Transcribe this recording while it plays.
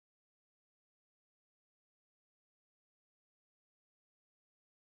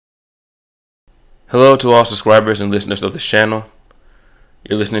Hello to all subscribers and listeners of this channel.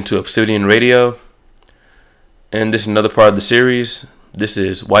 You're listening to Obsidian Radio, and this is another part of the series. This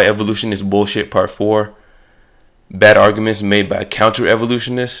is Why Evolution is Bullshit Part 4, Bad Arguments Made by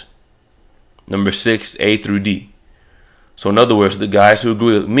Counter-Evolutionists, number 6, A through D. So in other words, the guys who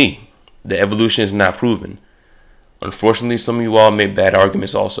agree with me that evolution is not proven. Unfortunately, some of you all made bad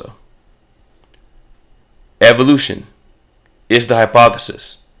arguments also. Evolution is the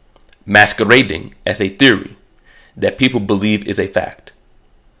hypothesis masquerading as a theory that people believe is a fact.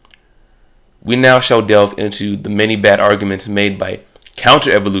 We now shall delve into the many bad arguments made by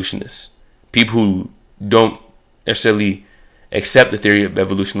counter-evolutionists, people who don't necessarily accept the theory of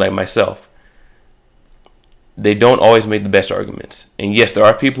evolution like myself. They don't always make the best arguments. And yes, there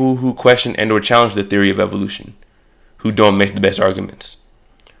are people who question and or challenge the theory of evolution who don't make the best arguments.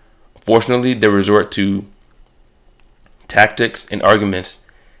 Fortunately, they resort to tactics and arguments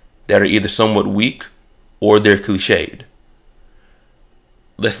that are either somewhat weak or they're cliched.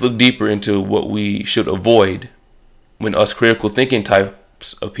 Let's look deeper into what we should avoid when us critical thinking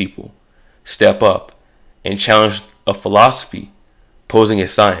types of people step up and challenge a philosophy posing a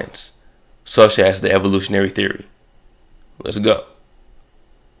science, such as the evolutionary theory. Let's go.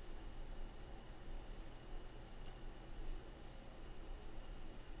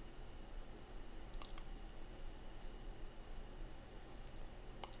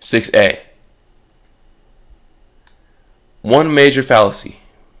 (6A) One major fallacy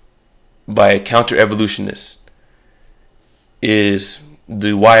by counter-evolutionists is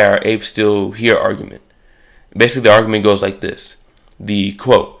the "why are apes still here" argument. Basically, the argument goes like this. The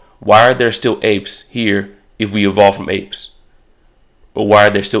quote, "Why are there still apes here if we evolved from apes?" Or why are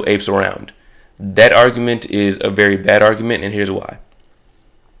there still apes around? That argument is a very bad argument, and here's why.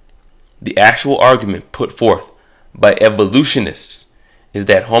 The actual argument put forth by evolutionists is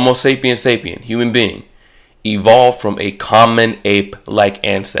that Homo sapiens sapien, human being, evolved from a common ape-like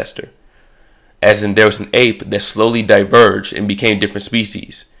ancestor. As in, there was an ape that slowly diverged and became different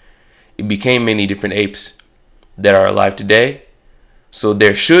species. It became many different apes that are alive today. So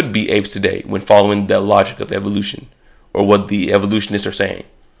there should be apes today when following the logic of evolution, or what the evolutionists are saying.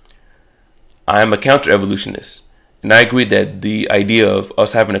 I am a counter-evolutionist, and I agree that the idea of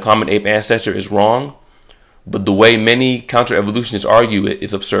us having a common ape ancestor is wrong, but the way many counter-evolutionists argue it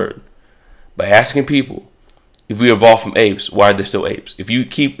is absurd. By asking people, if we evolved from apes, why are there still apes? If you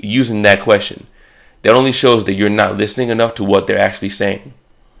keep using that question, that only shows that you're not listening enough to what they're actually saying.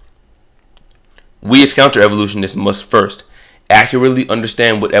 We as counter-evolutionists must first accurately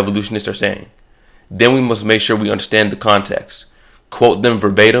understand what evolutionists are saying. Then we must make sure we understand the context, quote them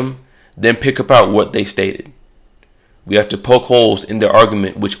verbatim, then pick apart what they stated. We have to poke holes in their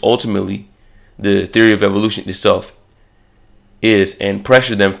argument, which ultimately the theory of evolution itself is, and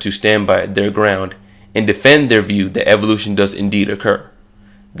pressure them to stand by their ground and defend their view that evolution does indeed occur.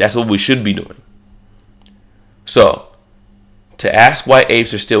 That's what we should be doing. So, to ask why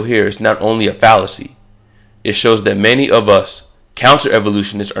apes are still here is not only a fallacy, it shows that many of us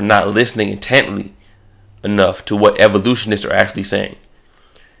counter-evolutionists are not listening intently enough to what evolutionists are actually saying.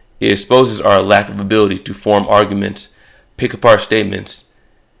 It exposes our lack of ability to form arguments, pick apart statements,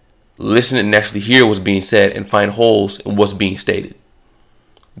 listen and actually hear what's being said, and find holes in what's being stated.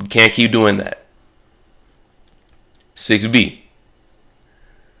 We can't keep doing that. 6B.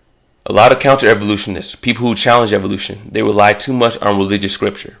 A lot of counter-evolutionists, people who challenge evolution, they rely too much on religious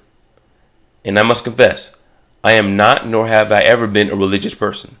scripture. And I must confess, I am not, nor have I ever been, a religious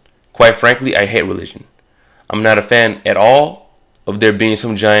person. Quite frankly, I hate religion. I'm not a fan at all of there being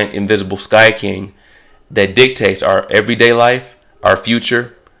some giant invisible sky king that dictates our everyday life, our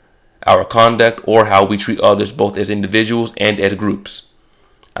future, our conduct, or how we treat others, both as individuals and as groups.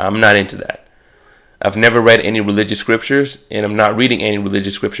 I'm not into that. I've never read any religious scriptures, and I'm not reading any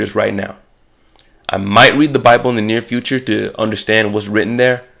religious scriptures right now. I might read the Bible in the near future to understand what's written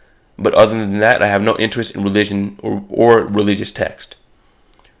there, but other than that, I have no interest in religion or religious text.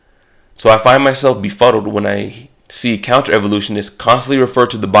 So I find myself befuddled when I see counter-evolutionists constantly refer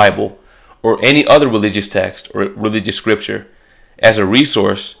to the Bible or any other religious text or religious scripture as a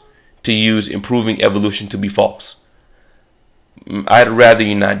resource to use in proving evolution to be false. I'd rather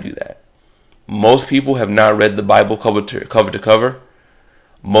you not do that. Most people have not read the Bible cover to cover.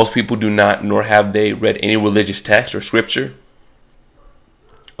 Most people do not, nor have they read any religious text or scripture.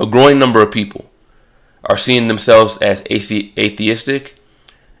 A growing number of people are seeing themselves as atheistic,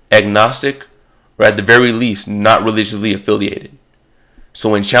 agnostic, or at the very least not religiously affiliated.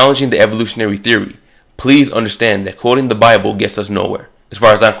 So in challenging the evolutionary theory, please understand that quoting the Bible gets us nowhere, as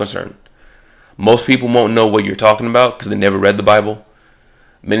far as I'm concerned. Most people won't know what you're talking about because they never read the Bible.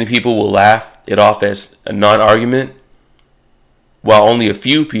 Many people will laugh it off as a non-argument, while only a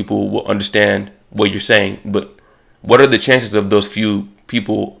few people will understand what you're saying. But what are the chances of those few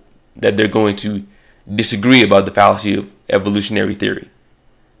people that they're going to disagree about the fallacy of evolutionary theory?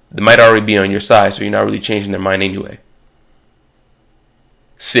 They might already be on your side, so you're not really changing their mind anyway.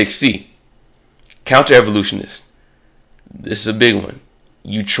 6C, counter-evolutionists. This is a big one.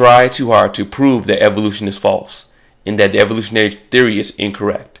 You try too hard to prove that evolution is false and that the evolutionary theory is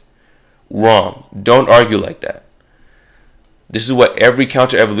incorrect. Wrong. Don't argue like that. This is what every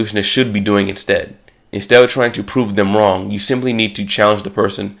counter-evolutionist should be doing instead. Instead of trying to prove them wrong, you simply need to challenge the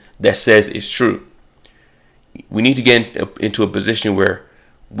person that says it's true. We need to get into a position where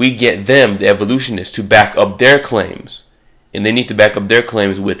we get them, the evolutionists, to back up their claims. And they need to back up their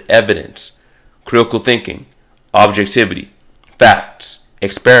claims with evidence, critical thinking, objectivity, facts,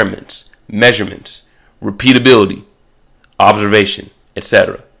 experiments, measurements, repeatability, observation,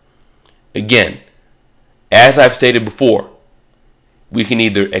 etc. Again, as I've stated before, we can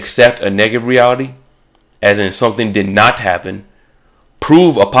either accept a negative reality, as in something did not happen,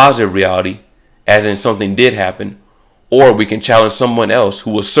 prove a positive reality, as in something did happen, or we can challenge someone else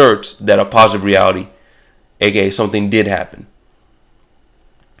who asserts that a positive reality, aka something did happen.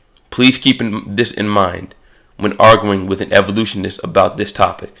 Please keep this in mind when arguing with an evolutionist about this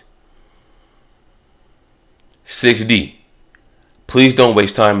topic. 6D. Please don't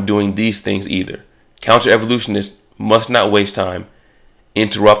waste time doing these things either. Counter-evolutionists must not waste time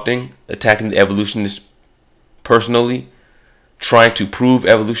interrupting, attacking the evolutionists personally, trying to prove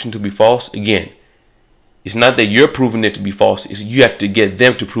evolution to be false. Again, it's not that you're proving it to be false. It's you have to get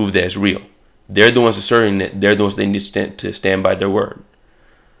them to prove that it's real. They're the ones asserting it. They're the ones they need to stand by their word.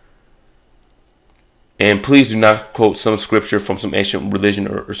 And please do not quote some scripture from some ancient religion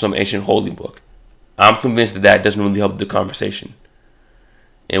or some ancient holy book. I'm convinced that that doesn't really help the conversation.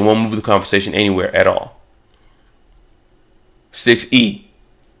 And won't move the conversation anywhere at all. 6E.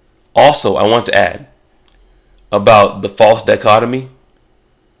 Also, I want to add about the false dichotomy.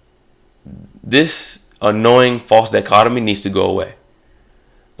 This annoying false dichotomy needs to go away.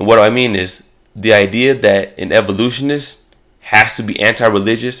 And what I mean is the idea that an evolutionist has to be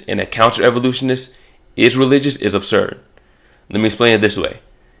anti-religious and a counter-evolutionist is religious is absurd. Let me explain it this way.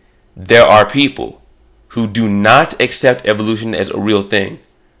 There are people who do not accept evolution as a real thing,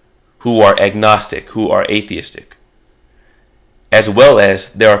 who are agnostic, who are atheistic. As well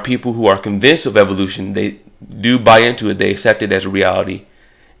as there are people who are convinced of evolution, they do buy into it, they accept it as a reality,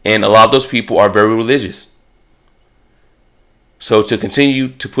 and a lot of those people are very religious. So to continue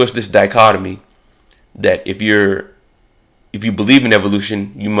to push this dichotomy that if you believe in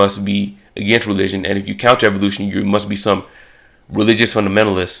evolution, you must be against religion, and if you counter evolution, you must be some religious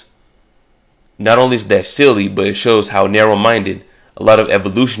fundamentalist. Not only is that silly, but it shows how narrow-minded a lot of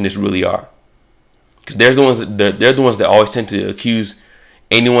evolutionists really are. Because they're the ones that always tend to accuse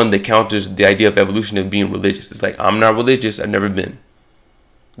anyone that counters the idea of evolution of being religious. It's like, I'm not religious, I've never been.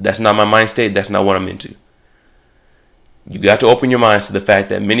 That's not my mind state, that's not what I'm into. You got to open your minds to the fact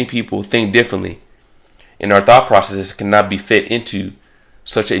that many people think differently, and our thought processes cannot be fit into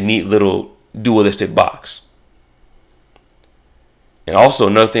such a neat little dualistic box. And also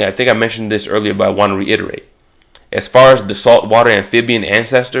another thing, I think I mentioned this earlier, but I want to reiterate. As far as the saltwater amphibian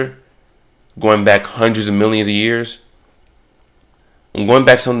ancestor, going back hundreds of millions of years, I'm going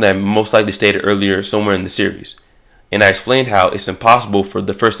back to something that I most likely stated earlier somewhere in the series. And I explained how it's impossible for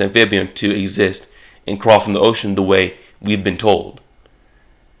the first amphibian to exist and crawl from the ocean the way we've been told.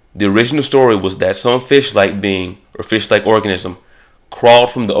 The original story was that some fish-like being or fish-like organism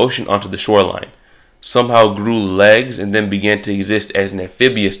crawled from the ocean onto the shoreline, somehow grew legs, and then began to exist as an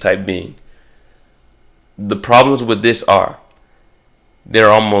amphibious type being. The problems with this are there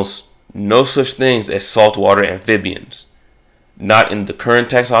are almost no such things as saltwater amphibians, not in the current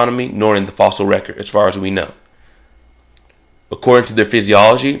taxonomy nor in the fossil record as far as we know. According to their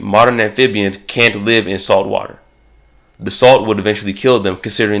physiology, modern amphibians can't live in salt water. The salt would eventually kill them,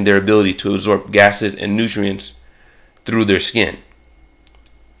 considering their ability to absorb gases and nutrients through their skin.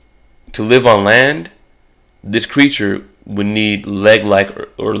 To live on land, this creature would need leg-like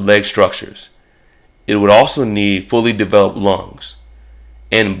or leg structures. It would also need fully developed lungs.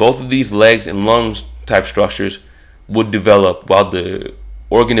 And both of these legs and lungs type structures would develop while the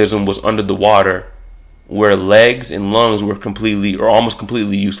organism was under the water, where legs and lungs were completely or almost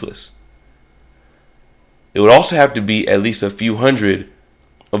completely useless. It would also have to be at least a few hundred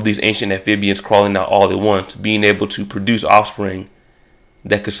of these ancient amphibians crawling out all at once, being able to produce offspring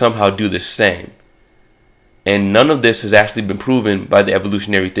that could somehow do the same. And none of this has actually been proven by the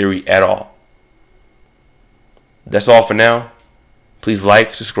evolutionary theory at all. That's all for now. Please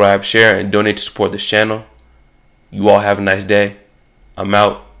like, subscribe, share, and donate to support this channel. You all have a nice day. I'm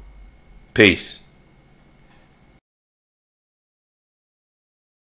out. Peace.